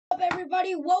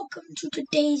everybody? Welcome to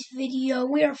today's video.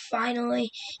 We are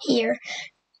finally here.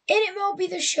 MLB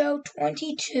The Show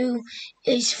 22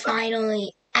 is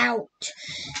finally out.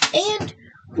 And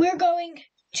we're going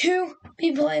to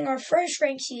be playing our first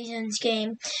ranked seasons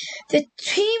game. The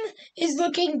team is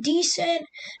looking decent.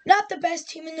 Not the best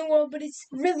team in the world, but it's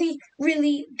really,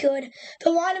 really good.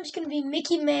 The lineup's going to be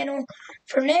Mickey Mantle,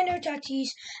 Fernando Tatis,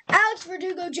 Alex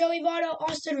Verdugo, Joey Votto,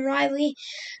 Austin Riley,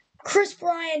 Chris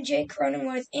Bryant, Jake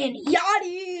Cronenworth, and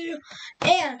Yachty.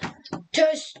 And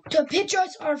to pitch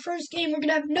us our first game, we're going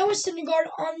to have Noah Syndergaard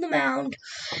on the mound.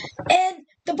 And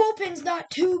the bullpen's not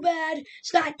too bad.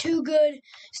 It's not too good.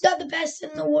 It's not the best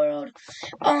in the world.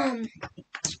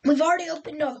 We've already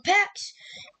opened all the packs.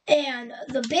 And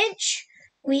the bench,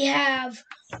 we have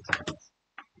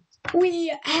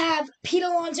Pete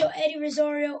Alonso, Eddie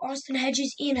Rosario, Austin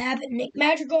Hedges, Ian Happ, and Nick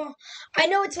Madrigal. I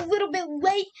know it's a little bit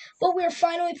late, but we're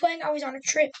finally playing. I was on a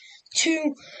trip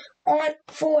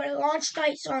for launch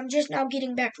night, so I'm just now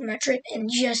getting back from that trip and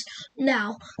just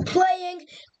now playing.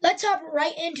 Let's hop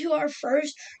right into our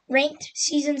first ranked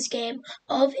seasons game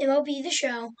of MLB The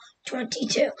Show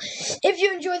 22. If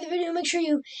you enjoyed the video, make sure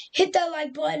you hit that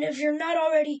like button. If you're not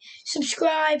already,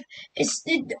 subscribe.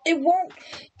 It won't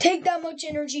take that much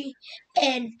energy,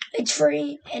 and it's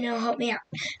free, and it'll help me out.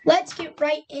 Let's get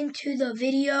right into the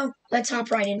video. Let's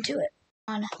hop right into it.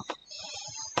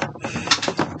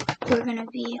 We're gonna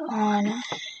be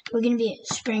at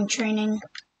spring training.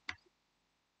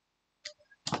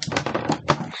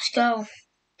 Let's go.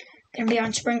 Gonna be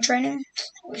on spring training.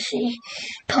 Let's see.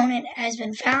 Opponent has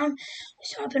been found.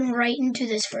 Let's hop in right into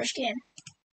this first game.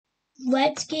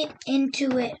 Let's get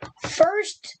into it.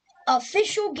 First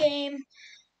official game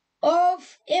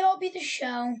of MLB The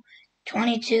Show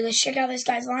 22. Let's check out this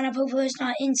guy's lineup. Hopefully it's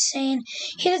not insane.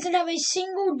 He doesn't have a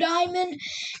single diamond,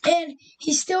 and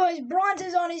he still has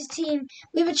bronzes on his team.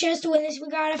 We have a chance to win this. We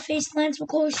gotta face Lance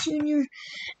McCullers Jr.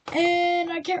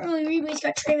 And I can't really read, but he's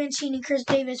got Trey Mancini, Chris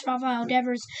Davis, Rafael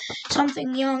Devers,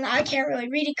 something young. I can't really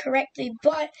read it correctly,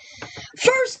 but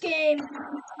first game,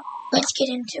 let's get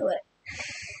into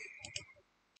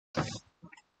it.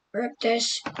 Rip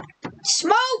this.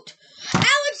 Smoked!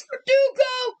 Alex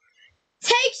Verdugo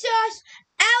takes us.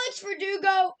 Alex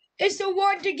Verdugo is the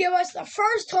one to give us the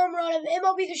first home run of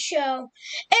MLB The Show.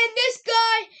 And this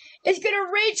guy is going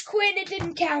to rage quit. It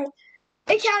didn't count.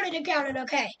 It counted,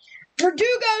 okay.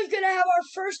 Verdugo is going to have our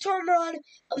first home run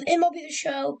of MLB The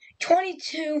Show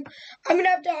 22. I'm going to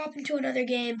have to hop into another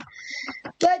game.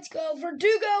 Let's go.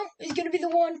 Verdugo is going to be the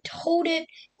one to hold it.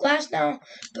 Glass now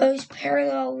goes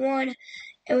parallel 1.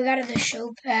 And we got it the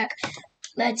show pack.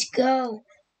 Let's go.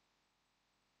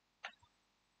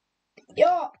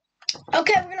 Yo.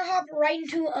 Okay, we're going to hop right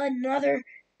into another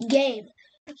game.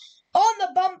 On the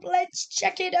bump, let's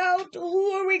check it out.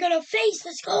 Who are we going to face?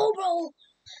 Let's go, bro.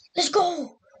 Let's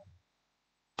go.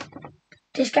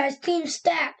 This guy's team's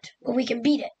stacked, but we can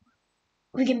beat it.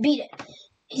 We can beat it.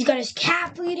 He's got his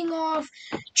calf leading off.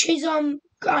 Chisholm,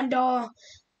 Grandal.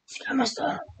 This guy must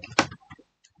have...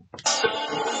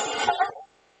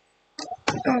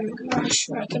 Oh my gosh,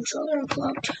 my controller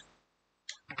unplugged.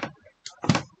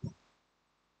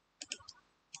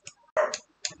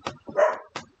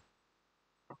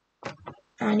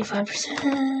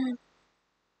 %.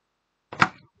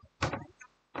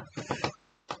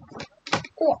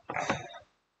 Oh.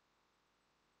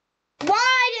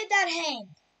 Why did that hang?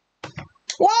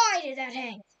 Why did that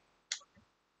hang?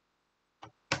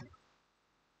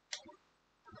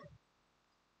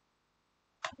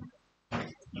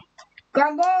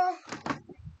 Ground ball.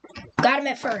 Got him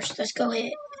at first. Let's go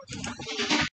hit.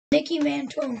 Mickey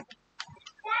Mantle.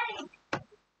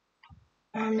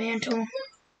 On Mantle.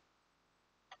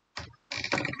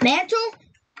 Mantle?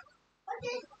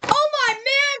 Oh my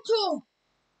Mantle!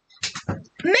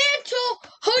 Mantle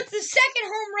hits the second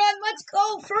home run. Let's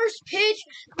go. First pitch.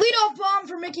 Leadoff bomb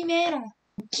for Mickey Mantle.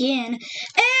 Again.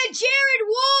 And Jared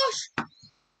Walsh.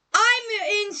 I'm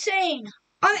insane.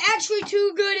 I'm actually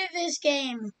too good at this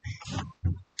game.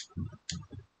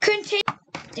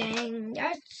 Dang,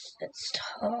 that's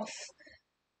tough.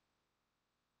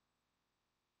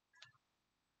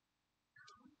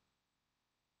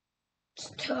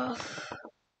 It's tough.